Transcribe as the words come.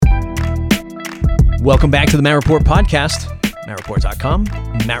Welcome back to the Matt Report podcast, mattreport.com,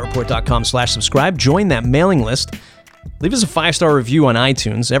 mattreport.com/subscribe. Join that mailing list. Leave us a 5-star review on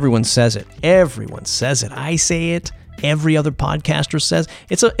iTunes. Everyone says it. Everyone says it. I say it. Every other podcaster says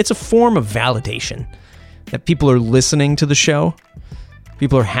it's a form of validation that people are listening to the show.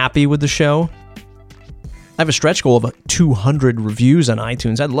 People are happy with the show. I have a stretch goal of 200 reviews on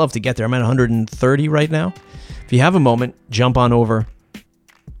iTunes. I'd love to get there. I'm at 130 right now. If you have a moment, jump on over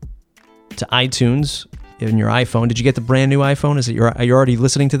to iTunes in your iPhone. Did you get the brand new iPhone? Are you already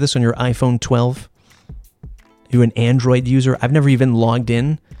listening to this on your iPhone 12? Are you an Android user? I've never even logged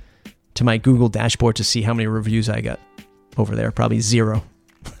in to my Google dashboard to see how many reviews I got over there. Probably 0.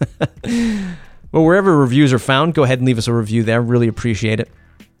 Well, wherever reviews are found, go ahead and leave us a review there. Really appreciate it.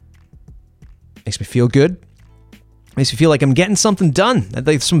 Makes me feel good. Makes me feel like I'm getting something done.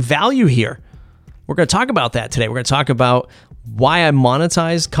 There's some value here. We're going to talk about that today. We're going to talk about why I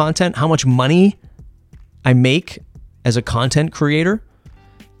monetize content, how much money I make as a content creator.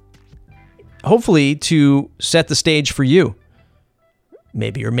 Hopefully to set the stage for you.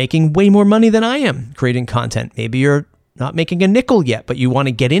 Maybe you're making way more money than I am creating content. Maybe you're not making a nickel yet, but you want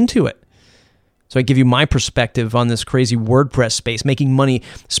to get into it. So I give you my perspective on this crazy WordPress space, making money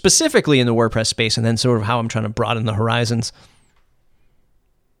specifically in the WordPress space, and then sort of how I'm trying to broaden the horizons.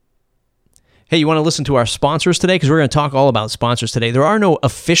 Hey, you want to listen to our sponsors today? Because we're going to talk all about sponsors today. There are no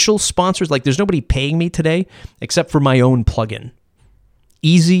official sponsors. Like, there's nobody paying me today except for my own plugin.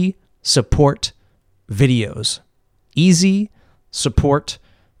 Easy Support Videos. Easy Support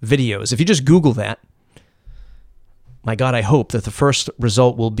Videos. If you just Google that, my God, I hope that the first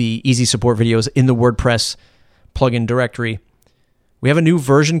result will be Easy Support Videos in the WordPress plugin directory. We have a new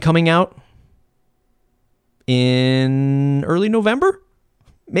version coming out in early November,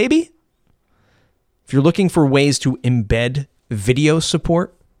 maybe? If you're looking for ways to embed video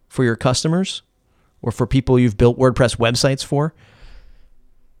support for your customers or for people you've built WordPress websites for,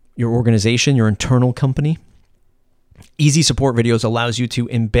 your organization, your internal company, Easy Support Videos allows you to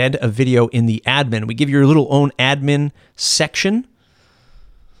embed a video in the admin. We give you your little own admin section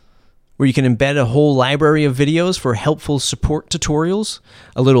where you can embed a whole library of videos for helpful support tutorials,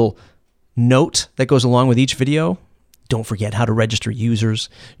 a little note that goes along with each video. Don't forget how to register users.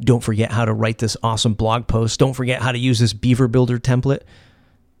 Don't forget how to write this awesome blog post. Don't forget how to use this Beaver Builder template.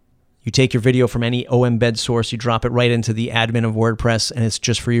 You take your video from any OEmbed source, you drop it right into the admin of WordPress, and it's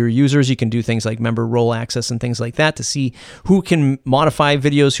just for your users. You can do things like member role access and things like that to see who can modify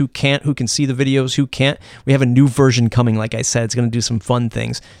videos, who can't, who can see the videos, who can't. We have a new version coming, like I said. It's going to do some fun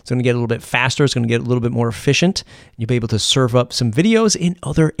things. It's going to get a little bit faster. It's going to get a little bit more efficient. You'll be able to serve up some videos in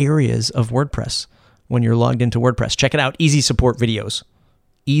other areas of WordPress when you're logged into WordPress. Check it out, Easy Support Videos.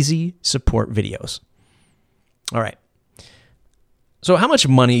 Easy Support Videos. All right. So how much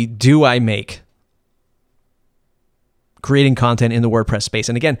money do I make creating content in the WordPress space?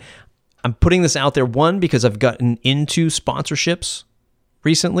 And again, I'm putting this out there, one, because I've gotten into sponsorships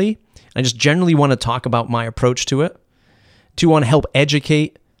recently. I just generally want to talk about my approach to it. Two, want to help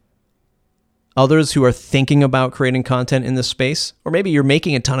educate others who are thinking about creating content in this space, or maybe you're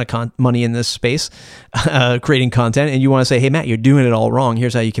making a ton of money in this space, creating content, and you want to say, "Hey, Matt, you're doing it all wrong.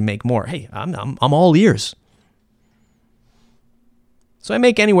 Here's how you can make more." Hey, I'm all ears. So I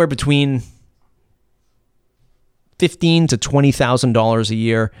make anywhere between $15,000 to $20,000 a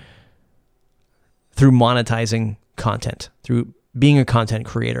year through monetizing content, through being a content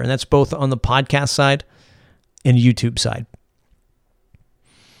creator, and that's both on the podcast side and YouTube side.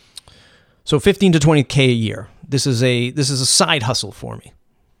 So 15 to 20K a year. This is a side hustle for me,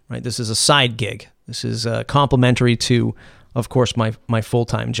 right? This is a side gig. This is complementary to, of course, my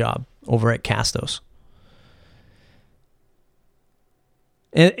full-time job over at Castos.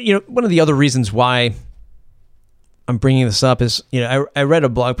 And one of the other reasons why I'm bringing this up is, I read a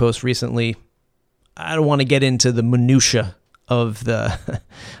blog post recently. I don't want to get into the minutia of the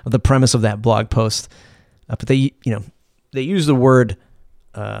of the premise of that blog post, but they use the word.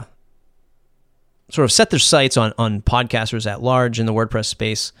 Sort of set their sights on podcasters at large in the WordPress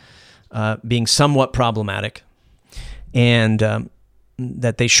space being somewhat problematic, and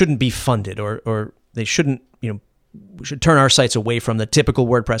that they shouldn't be funded, or they shouldn't, we should turn our sights away from the typical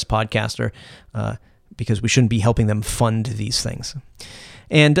WordPress podcaster because we shouldn't be helping them fund these things.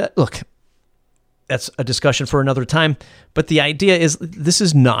 And look, that's a discussion for another time, but the idea is this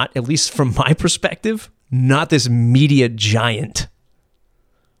is not, at least from my perspective, not this media giant.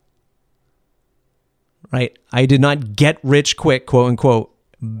 Right? I did not get rich quick, quote unquote,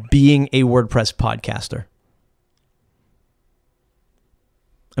 being a WordPress podcaster.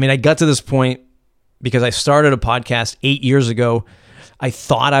 I mean, I got to this point because I started a podcast 8 years ago. I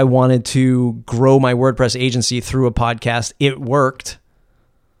thought I wanted to grow my WordPress agency through a podcast. It worked.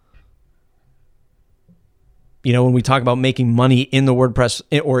 You know, when we talk about making money in the WordPress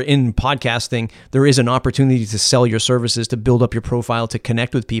or in podcasting, there is an opportunity to sell your services, to build up your profile, to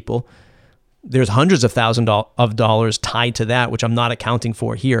connect with people. There's hundreds of thousands of dollars tied to that, which I'm not accounting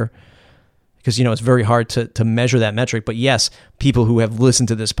for here because, you know, it's very hard to measure that metric. But yes, people who have listened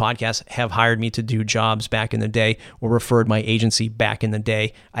to this podcast have hired me to do jobs back in the day or referred my agency back in the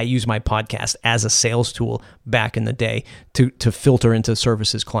day. I use my podcast as a sales tool back in the day to filter into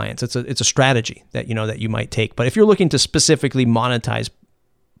services clients. It's a strategy that, you know, that you might take. But if you're looking to specifically monetize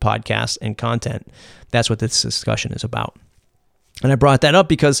podcasts and content, that's what this discussion is about. And I brought that up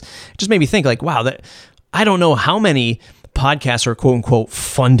because it just made me think like, wow, that I don't know how many podcasts are quote unquote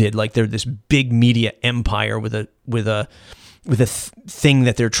funded, like they're this big media empire with a thing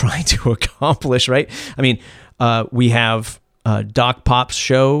that they're trying to accomplish, right? I mean, we have Doc Pop's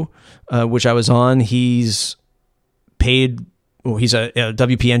show, which I was on. He's paid. Well, he's a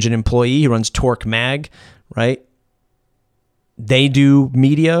WP Engine employee. He runs Torque Mag, right? They do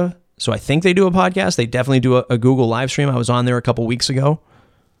media. So I think they do a podcast. They definitely do a Google live stream. I was on there a couple weeks ago.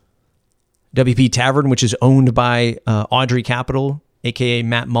 WP Tavern, which is owned by Audrey Capital, a.k.a.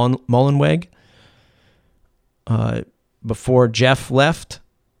 Matt Mullenweg. Before Jeff left,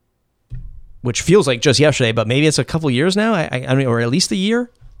 which feels like just yesterday, but maybe it's a couple years now, I mean, or at least a year.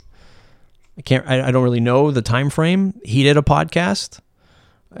 I don't really know the time frame. He did a podcast.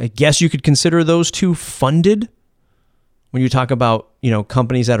 I guess you could consider those two funded. When you talk about, you know,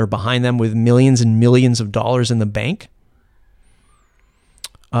 companies that are behind them with millions and millions of dollars in the bank.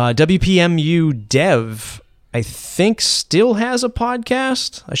 WPMU Dev, I think, still has a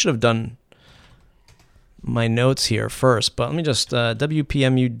podcast. I should have done my notes here first, but let me just,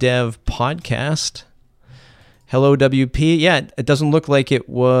 WPMU Dev podcast. Hello, WP. Yeah, it doesn't look like it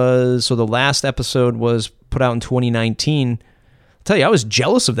was, so the last episode was put out in 2019. I'll tell you, I was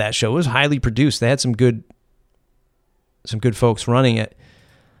jealous of that show. It was highly produced. They had some good folks running it.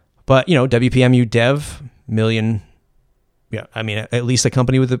 But, you know, WPMU Dev, million, yeah, I mean, at least a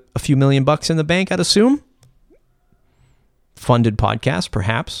company with a few $1 million in the bank, I'd assume. Funded podcast,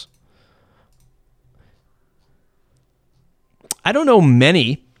 perhaps. I don't know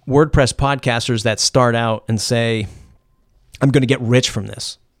many WordPress podcasters that start out and say, I'm going to get rich from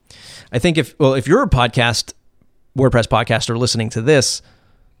this. I think if you're a WordPress podcaster listening to this,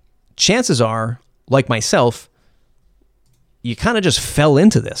 chances are, like myself, you kind of just fell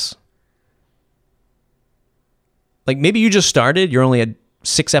into this. Like maybe you just started, you're only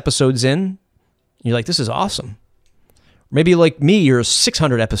 6 episodes in, you're like, this is awesome. Maybe like me, you're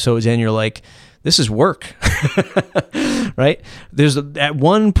 600 episodes in, you're like, this is work, right? There's at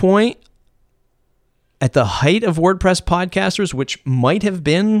one point, at the height of WordPress podcasters, which might have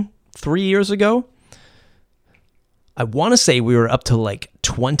been 3 years ago, I want to say we were up to like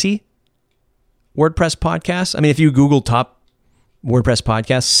 20 WordPress podcasts. I mean, if you Google top WordPress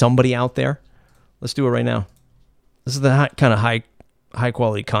podcasts, somebody out there, let's do it right now. This is the kind of high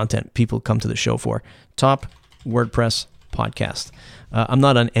quality content people come to the show for. Top WordPress podcast. I'm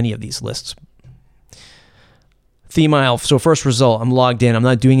not on any of these lists. Theme aisle. So first result, I'm logged in. I'm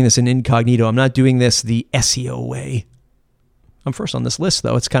not doing this in incognito. I'm not doing this the SEO way. I'm first on this list,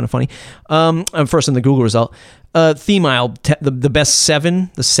 though. It's kind of funny. I'm first in the Google result. Theme aisle, the best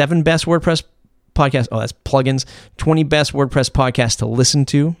 7, the 7 best WordPress podcasts. Oh, that's plugins. 20 best WordPress podcasts to listen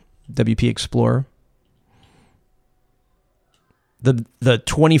to. WP Explorer. The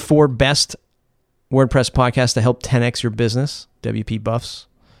 24 best WordPress podcasts to help 10x your business. WP Buffs.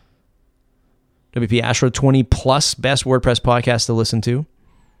 WP Ashro 20 plus best WordPress podcasts to listen to.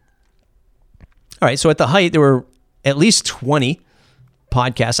 All right, so at the height, there were at least 20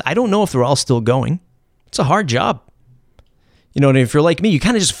 podcasts. I don't know if they're all still going. It's a hard job. You know, and if you're like me, you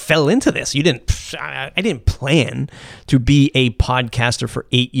kind of just fell into this. I didn't plan to be a podcaster for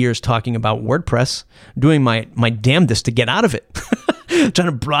 8 years talking about WordPress, doing my damnedest to get out of it. Trying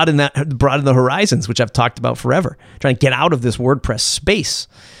to broaden the horizons, which I've talked about forever. Trying to get out of this WordPress space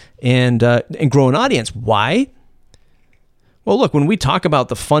and grow an audience. Why? Well, look, when we talk about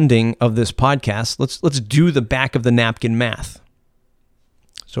the funding of this podcast, let's do the back of the napkin math.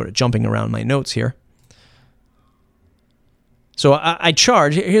 Sort of jumping around my notes here. So I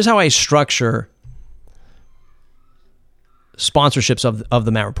charge, here's how I structure sponsorships of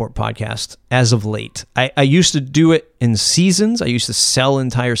the Matt Report podcast as of late. I used to do it in seasons. I used to sell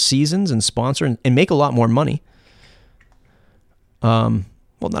entire seasons and sponsor and make a lot more money. Well,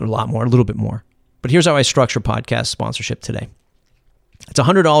 not a lot more, a little bit more. But here's how I structure podcast sponsorship today. It's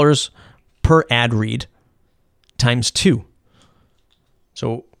 $100 per ad read times 2.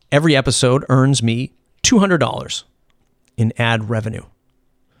 So every episode earns me $200 in ad revenue.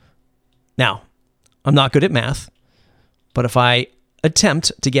 Now, I'm not good at math, but if I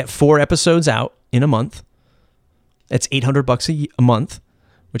attempt to get 4 episodes out in a month, that's $800 a month,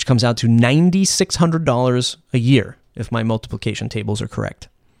 which comes out to $9,600 a year if my multiplication tables are correct.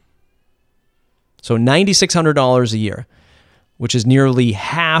 So $9,600 a year, which is nearly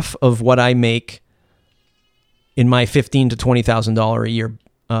half of what I make in my $15,000 to $20,000 a year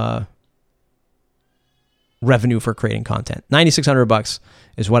revenue for creating content. $9,600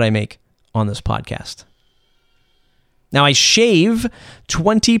 is what I make on this podcast. Now I shave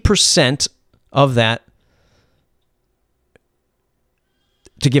 20% of that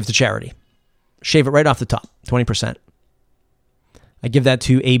to give to charity. Shave it right off the top, 20%. I give that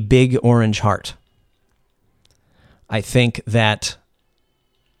to a big orange heart. I think that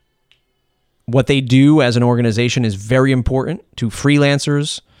what they do as an organization is very important to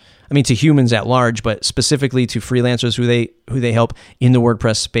freelancers. I mean, to humans at large, but specifically to freelancers who they help in the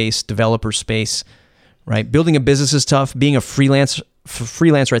WordPress space, developer space, right? Building a business is tough. Being a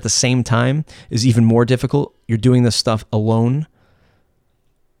freelancer at the same time is even more difficult. You're doing this stuff alone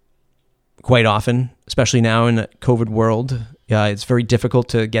quite often, especially now in the COVID world. It's very difficult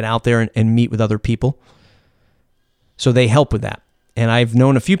to get out there and meet with other people. So they help with that. And I've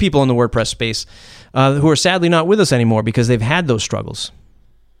known a few people in the WordPress space who are sadly not with us anymore because they've had those struggles.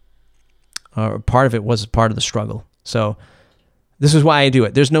 Part of it was part of the struggle. So this is why I do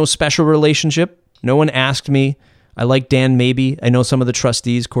it. There's no special relationship. No one asked me. I like Dan Maybe. I know some of the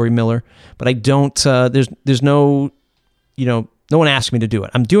trustees, Corey Miller, but I don't, there's no, no one asked me to do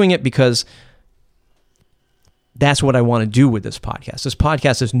it. I'm doing it because that's what I want to do with this podcast. This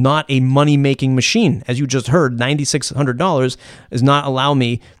podcast is not a money-making machine. As you just heard, $9,600 does not allow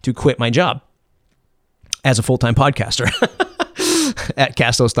me to quit my job as a full-time podcaster at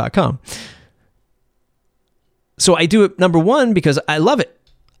Castos.com. So I do it, number one, because I love it.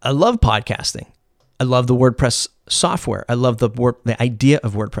 I love podcasting. I love the WordPress software. I love the idea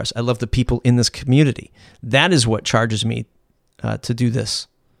of WordPress. I love the people in this community. That is what charges me to do this.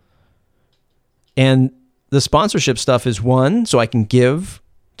 And the sponsorship stuff is one, so I can give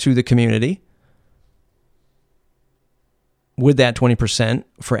to the community with that 20%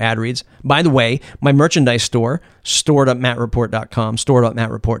 for ad reads. By the way, my merchandise store,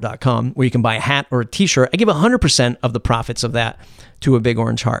 store.mattreport.com, where you can buy a hat or a t-shirt, I give 100% of the profits of that to a big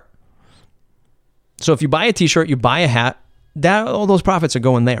orange heart. So if you buy a t-shirt, you buy a hat, all those profits are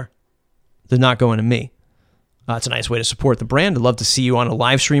going there. They're not going to me. It's a nice way to support the brand. I'd love to see you on a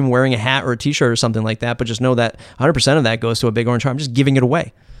live stream wearing a hat or a t-shirt or something like that, but just know that 100% of that goes to a big orange heart. I'm just giving it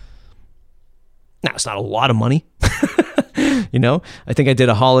away. Now, it's not a lot of money. I think I did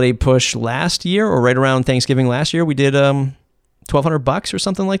a holiday push last year or right around Thanksgiving last year. We did $1,200 or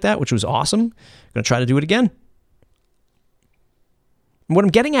something like that, which was awesome. I'm going to try to do it again. And what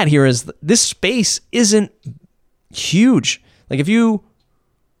I'm getting at here is this space isn't huge. Like if you,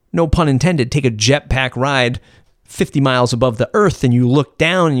 no pun intended, take a jetpack ride 50 miles above the earth and you look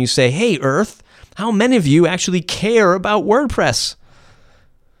down and you say, hey, Earth, how many of you actually care about WordPress?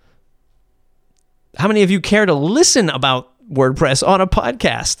 How many of you care to listen about WordPress on a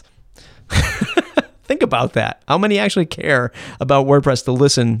podcast? Think about that. How many actually care about WordPress to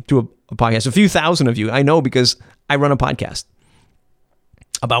listen to a podcast? A few thousand of you. I know because I run a podcast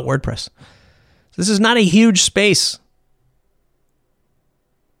about WordPress. This is not a huge space.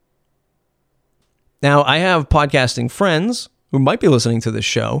 Now, I have podcasting friends who might be listening to this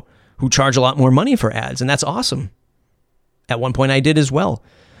show who charge a lot more money for ads, and that's awesome. At one point, I did as well.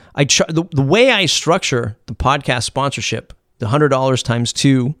 The way I structure the podcast sponsorship, the $100 times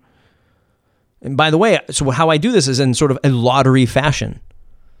 2, and by the way, so how I do this is in sort of a lottery fashion.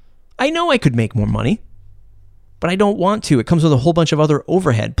 I know I could make more money, but I don't want to. It comes with a whole bunch of other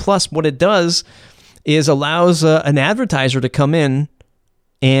overhead. Plus, what it does is allows an advertiser to come in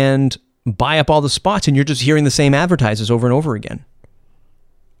and buy up all the spots, and you're just hearing the same advertisers over and over again.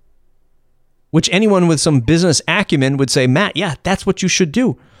 Which anyone with some business acumen would say, Matt, yeah, that's what you should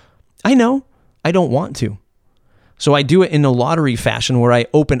do. I know. I don't want to. So I do it in a lottery fashion where I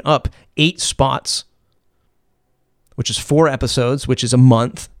open up 8 spots, which is 4 episodes, which is a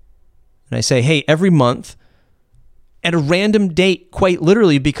month. And I say, hey, every month, at a random date, quite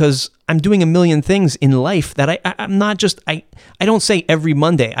literally, because I'm doing a million things in life that I'm not just, I don't say every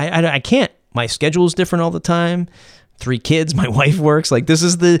Monday. I can't. My schedule is different all the time. 3 kids, my wife works. Like this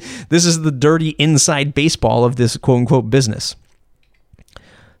is the dirty inside baseball of this quote unquote business.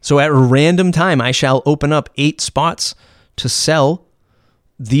 So at a random time, I shall open up 8 spots to sell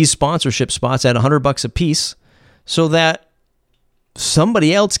these sponsorship spots at $100 a piece so that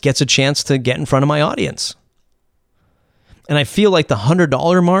somebody else gets a chance to get in front of my audience. And I feel like the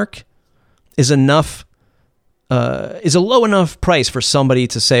 $100 mark is enough, is a low enough price for somebody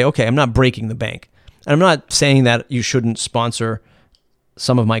to say, okay, I'm not breaking the bank. And I'm not saying that you shouldn't sponsor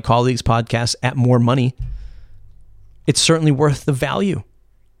some of my colleagues' podcasts at more money. It's certainly worth the value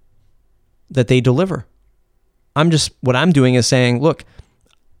that they deliver. What I'm doing is saying, look,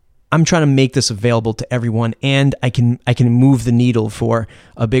 I'm trying to make this available to everyone, and I can move the needle for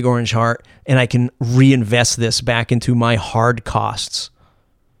a Big Orange Heart, and I can reinvest this back into my hard costs.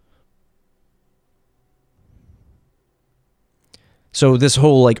 So this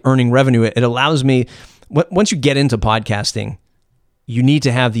whole like earning revenue, it allows me, once you get into podcasting, you need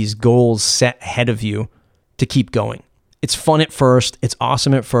to have these goals set ahead of you to keep going. It's fun at first. It's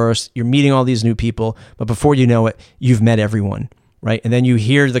awesome at first. You're meeting all these new people, but before you know it, you've met everyone, right? And then you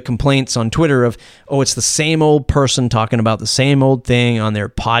hear the complaints on Twitter of, oh, it's the same old person talking about the same old thing on their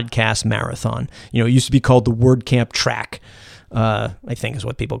podcast marathon. It used to be called the WordCamp track, I think is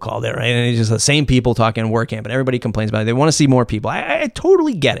what people called it, right? And it's just the same people talking WordCamp, and everybody complains about it. They want to see more people. I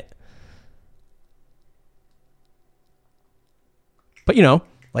totally get it. But,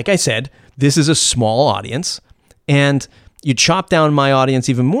 like I said, this is a small audience. And you chop down my audience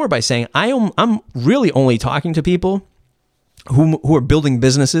even more by saying I'm really only talking to people who are building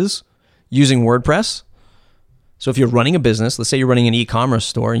businesses using WordPress. So if you're running a business, let's say you're running an e-commerce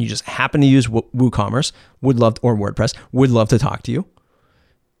store and you just happen to use WooCommerce, or WordPress, would love to talk to you.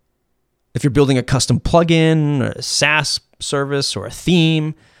 If you're building a custom plugin or a SaaS service or a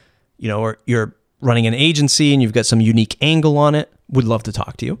theme, or you're running an agency and you've got some unique angle on it, would love to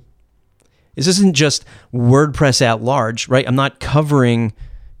talk to you. This isn't just WordPress at large, right? I'm not covering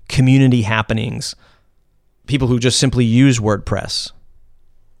community happenings, people who just simply use WordPress.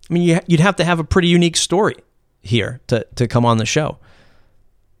 I mean, you'd have to have a pretty unique story here to come on the show.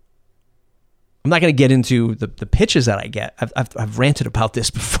 I'm not going to get into the pitches that I get. I've ranted about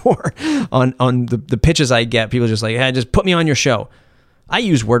this before on the pitches I get. People are just like, hey, just put me on your show. I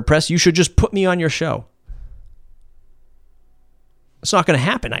use WordPress. You should just put me on your show. It's not going to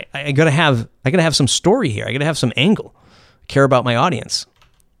happen. I gotta have some story here. I gotta have some angle. Care about my audience.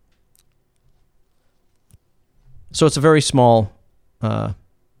 So it's a very small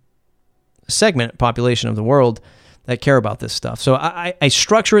population of the world that care about this stuff. So I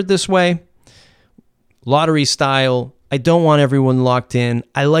structure it this way, lottery style. I don't want everyone locked in.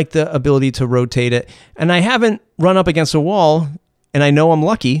 I like the ability to rotate it, and I haven't run up against a wall. And I know I'm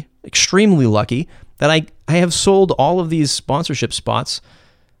lucky, extremely lucky, that I have sold all of these sponsorship spots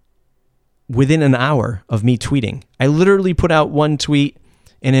within an hour of me tweeting. I literally put out one tweet,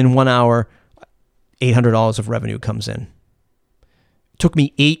 and in 1 hour, $800 of revenue comes in. It took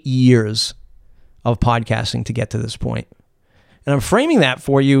me 8 years of podcasting to get to this point. And I'm framing that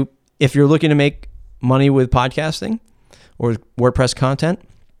for you if you're looking to make money with podcasting or WordPress content.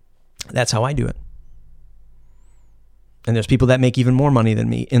 That's how I do it. And there's people that make even more money than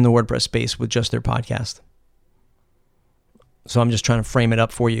me in the WordPress space with just their podcast. So I'm just trying to frame it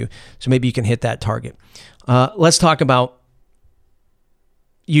up for you so maybe you can hit that target. Let's talk about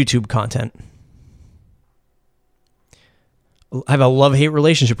YouTube content. I have a love-hate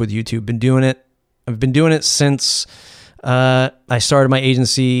relationship with YouTube. I've been doing it since I started my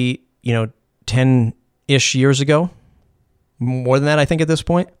agency, 10-ish years ago. More than that, I think, at this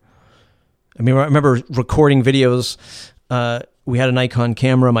point. I mean, I remember recording videos. We had a Nikon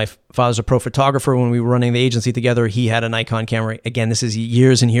camera. My father's a pro photographer. When we were running the agency together, he had a Nikon camera. Again, this is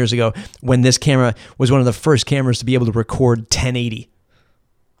years and years ago when this camera was one of the first cameras to be able to record 1080.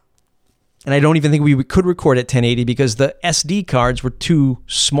 And I don't even think we could record at 1080 because the SD cards were too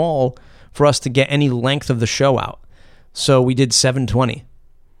small for us to get any length of the show out. So we did 720,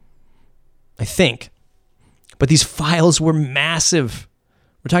 I think. But these files were massive.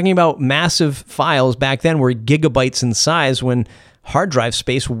 We're talking about massive files back then were gigabytes in size when hard drive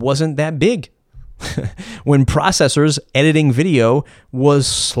space wasn't that big. When processors editing video was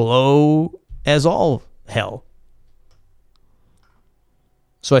slow as all hell.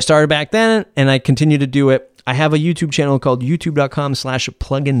 So I started back then and I continue to do it. I have a YouTube channel called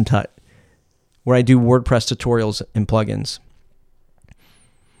youtube.com/plugintut where I do WordPress tutorials and plugins.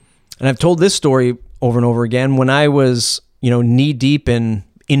 And I've told this story over and over again. When I was, knee deep in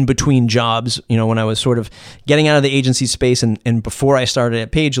between jobs, when I was sort of getting out of the agency space and before I started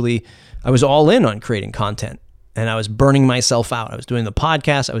at Pagely, I was all in on creating content and I was burning myself out. I was doing the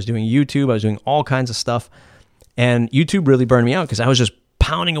podcast, I was doing YouTube, I was doing all kinds of stuff. And YouTube really burned me out because I was just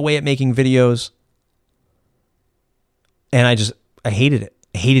pounding away at making videos. And I hated it.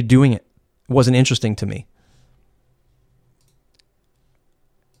 I hated doing it. It wasn't interesting to me.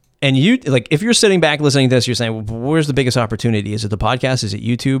 And you, like, if you're sitting back listening to this, you're saying, well, where's the biggest opportunity? Is it the podcast? Is it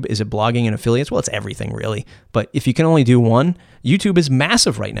YouTube? Is it blogging and affiliates? Well, it's everything, really. But if you can only do one, YouTube is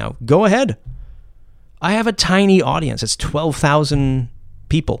massive right now. Go ahead. I have a tiny audience. It's 12,000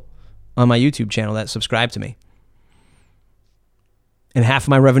 people on my YouTube channel that subscribe to me. And half of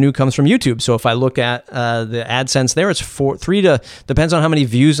my revenue comes from YouTube. So if I look at the AdSense there, it's depends on how many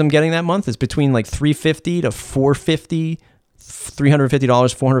views I'm getting that month. It's between like $350 to $450,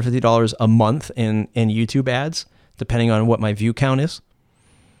 $350, $450 a month in YouTube ads, depending on what my view count is.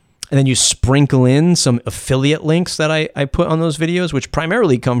 And then you sprinkle in some affiliate links that I put on those videos, which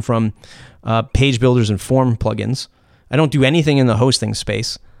primarily come from page builders and form plugins. I don't do anything in the hosting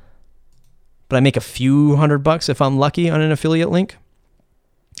space, but I make a few $100 if I'm lucky on an affiliate link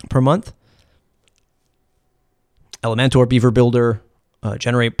per month. Elementor, Beaver Builder,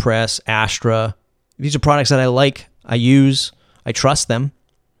 GeneratePress, Astra. These are products that I like, I use, I trust them.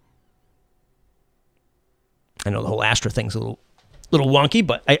 I know the whole Astra thing's a little wonky,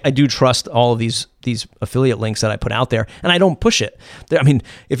 but I do trust all of these affiliate links that I put out there, and I don't push it. I mean,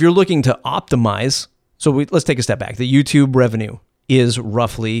 if you're looking to optimize, let's take a step back. The YouTube revenue is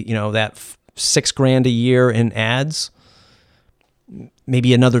roughly, that $6,000 a year in ads,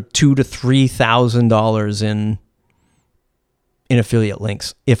 maybe another $2,000 to $3,000 in affiliate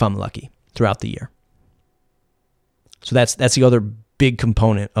links if I'm lucky throughout the year. So that's the other big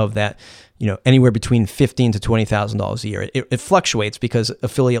component of that. Anywhere between $15,000 to $20,000 a year. It fluctuates because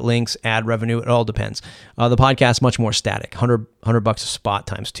affiliate links, ad revenue, it all depends. The podcast much more static. $100 a spot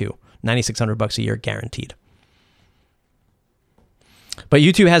times 2, $9,600 a year guaranteed. But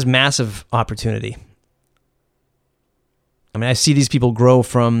YouTube has massive opportunity. I mean, I see these people grow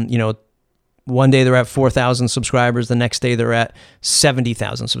from, one day they're at 4,000 subscribers, the next day they're at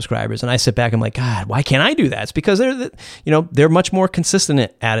 70,000 subscribers. And I sit back and I'm like, God, why can't I do that? It's because they're much more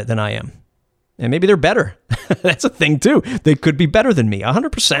consistent at it than I am. And maybe they're better. That's a thing too. They could be better than me.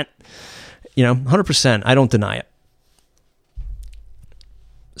 100%. 100%. I don't deny it.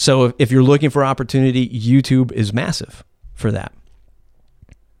 So if you're looking for opportunity, YouTube is massive for that.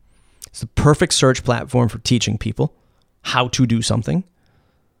 It's the perfect search platform for teaching people how to do something.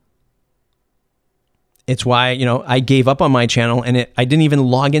 It's why, I gave up on my channel and I didn't even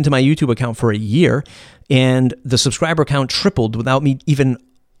log into my YouTube account for a year, and the subscriber count tripled without me even,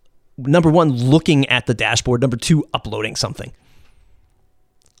 number one, looking at the dashboard, number two, uploading something.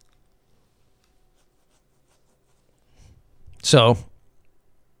 So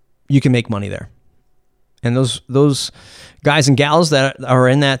you can make money there. And those guys and gals that are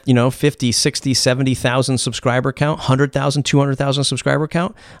in that, 50, 60, 70,000 subscriber count, 100,000, 200,000 subscriber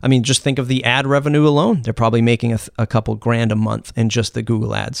count. I mean, just think of the ad revenue alone. They're probably making a couple grand a month in just the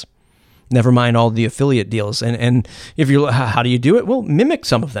Google ads. Never mind all the affiliate deals. And if you're, how do you do it? Well, mimic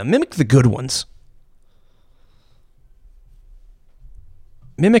some of them. Mimic the good ones.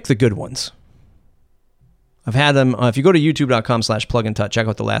 Mimic the good ones. I've had them. If you go to youtube.com/plugandtut, check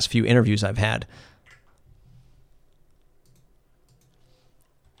out the last few interviews I've had.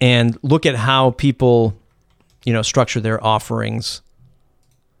 And look at how people, structure their offerings.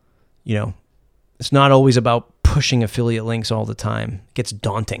 It's not always about pushing affiliate links all the time. It gets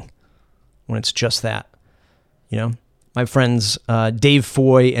daunting when it's just that. My friends Dave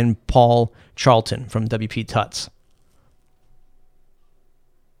Foy and Paul Charlton from WP Tuts.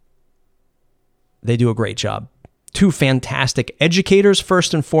 They do a great job. Two fantastic educators,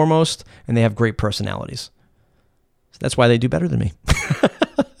 first and foremost, and they have great personalities. So that's why they do better than me.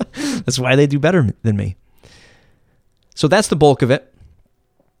 That's why they do better than me. So that's the bulk of it.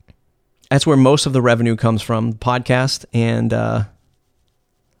 That's where most of the revenue comes from, podcast and the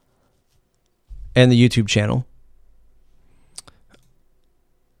YouTube channel.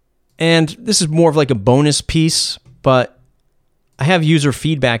 And this is more of like a bonus piece, but I have user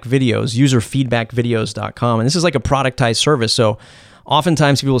feedback videos, userfeedbackvideos.com. And this is like a productized service. So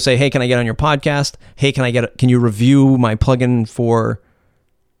oftentimes people will say, hey, can I get on your podcast? Hey, can you review my plugin for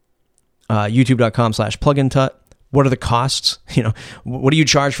youtube.com/plugandtut? What are the costs? What do you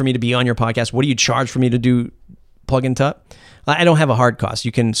charge for me to be on your podcast? What do you charge for me to do Plugin Tut? I don't have a hard cost.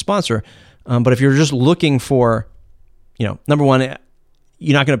 You can sponsor. But if you're just looking for, number one,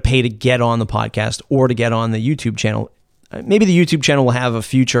 you're not going to pay to get on the podcast or to get on the YouTube channel. Maybe the YouTube channel will have a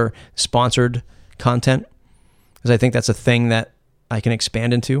future sponsored content, because I think that's a thing that I can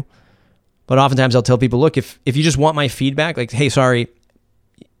expand into. But oftentimes I'll tell people, look, if you just want my feedback, like, hey, sorry,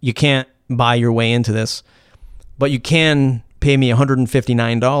 you can't buy your way into this, but you can pay me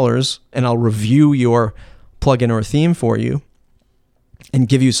 $159 and I'll review your plugin or theme for you and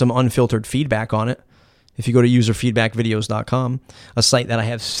give you some unfiltered feedback on it. if you go to userfeedbackvideos.com, a site that I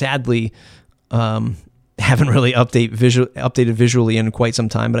have sadly haven't really updated visually in quite some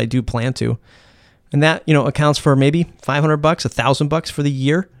time, but I do plan to. And that, accounts for maybe $500, $1,000 for the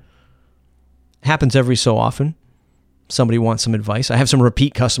year. Happens every so often. Somebody wants some advice. I have some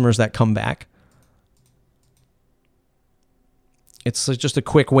repeat customers that come back. It's just a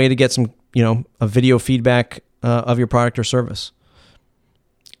quick way to get some, a video feedback of your product or service.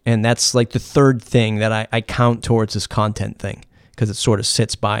 And that's like the third thing that I count towards this content thing, because it sort of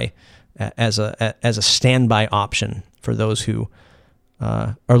sits by as a standby option for those who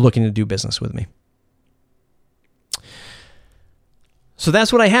are looking to do business with me. So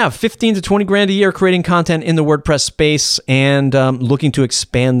that's what I have, 15 to 20 grand a year creating content in the WordPress space, and looking to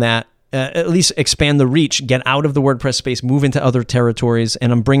expand that, at least expand the reach, get out of the WordPress space, move into other territories.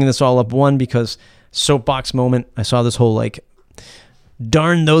 And I'm bringing this all up, one, because soapbox moment, I saw this whole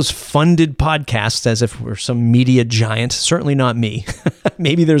darn those funded podcasts, as if we're some media giant. Certainly not me.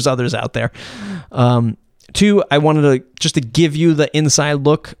 Maybe there's others out there. Two, I wanted to give you the inside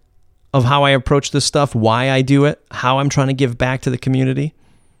look of how I approach this stuff, why I do it, how I'm trying to give back to the community.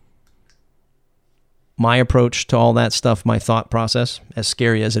 My approach to all that stuff, my thought process, as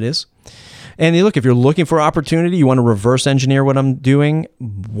scary as it is. And look, if you're looking for opportunity, you want to reverse engineer what I'm doing,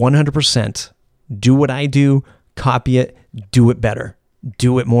 100%. Do what I do, copy it, do it better,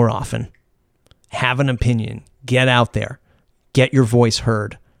 do it more often. Have an opinion, get out there, get your voice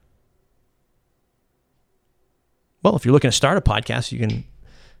heard. Well, if you're looking to start a podcast, you can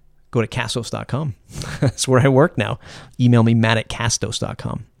go to Castos.com. That's where I work now. Email me,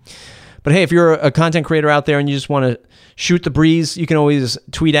 matt@Castos.com. But hey, if you're a content creator out there and you just want to shoot the breeze, you can always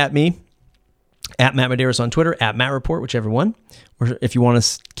tweet at me, at Matt Medeiros on Twitter, at Matt Report, whichever one. Or if you want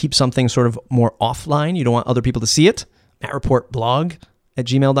to keep something sort of more offline, you don't want other people to see it,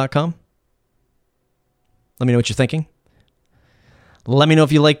 mattreportblog@gmail.com. Let me know what you're thinking. Let me know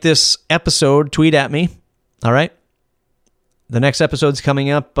if you like this episode. Tweet at me. All right? The next episode's coming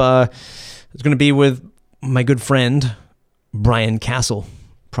up. It's going to be with my good friend, Brian Castle,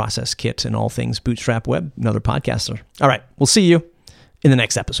 Process Kit and all things Bootstrap Web, another podcaster. All right, we'll see you in the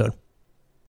next episode.